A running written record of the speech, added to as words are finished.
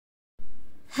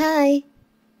Hi,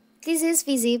 this is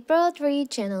Fizzy Pro 3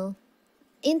 channel.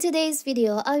 In today's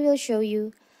video, I will show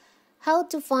you how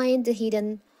to find the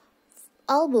hidden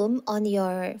album on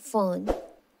your phone.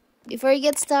 Before you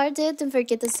get started, don't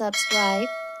forget to subscribe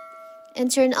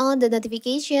and turn on the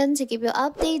notification to keep you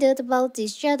updated about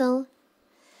this channel.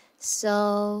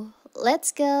 So,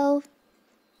 let's go!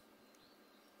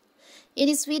 In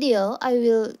this video, I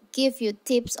will give you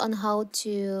tips on how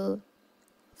to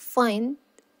find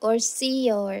or see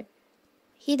your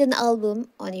hidden album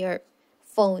on your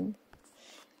phone.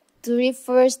 To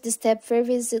reverse the step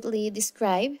previously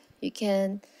described,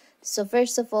 so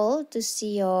first of all, to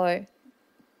see your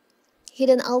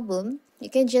hidden album, you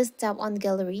can just tap on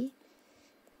gallery.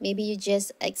 Maybe you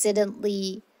just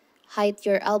accidentally hide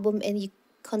your album and you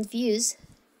confuse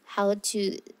how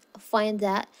to find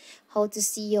that, how to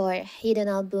see your hidden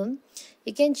album.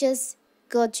 You can just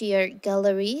go to your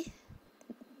gallery.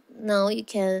 Now you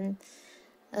can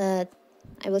I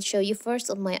will show you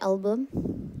first on my album.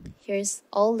 Here's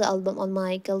all the album on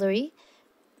my gallery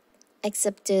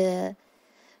except the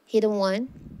hidden one.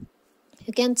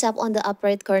 You can tap on the upper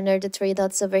right corner, the three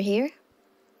dots over here.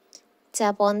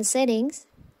 Tap on settings.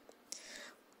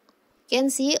 You can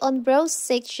see on browse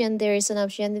section there is an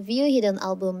option view hidden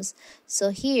albums. So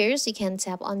here's you can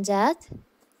tap on that.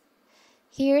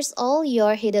 Here's all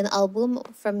your hidden album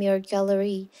from your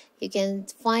gallery. You can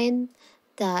find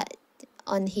that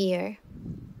on here.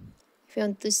 If you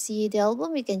want to see the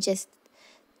album, you can just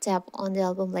tap on the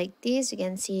album like this. You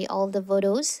can see all the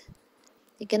photos.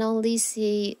 You can only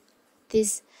see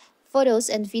these photos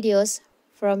and videos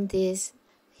from this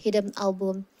hidden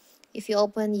album. If you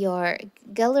open your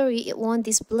gallery, it won't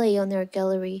display on your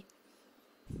gallery.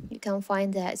 You can't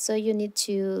find that. So you need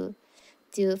to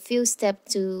do a few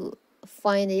steps to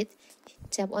find it.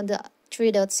 Tap on the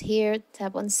three dots here,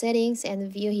 tap on settings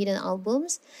and view hidden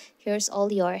albums. Here's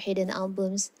all your hidden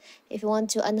albums. If you want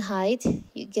to unhide,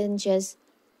 you can just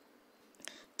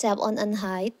tap on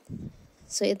unhide,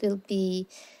 so it will be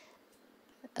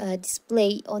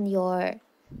displayed on your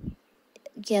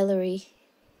gallery.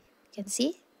 You can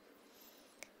see.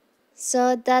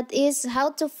 So that is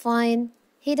how to find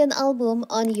hidden album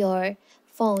on your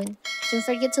phone. Don't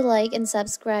forget to like and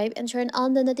subscribe and turn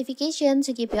on the notification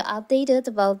to keep you updated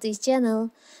about this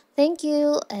channel. Thank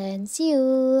you and see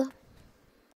you.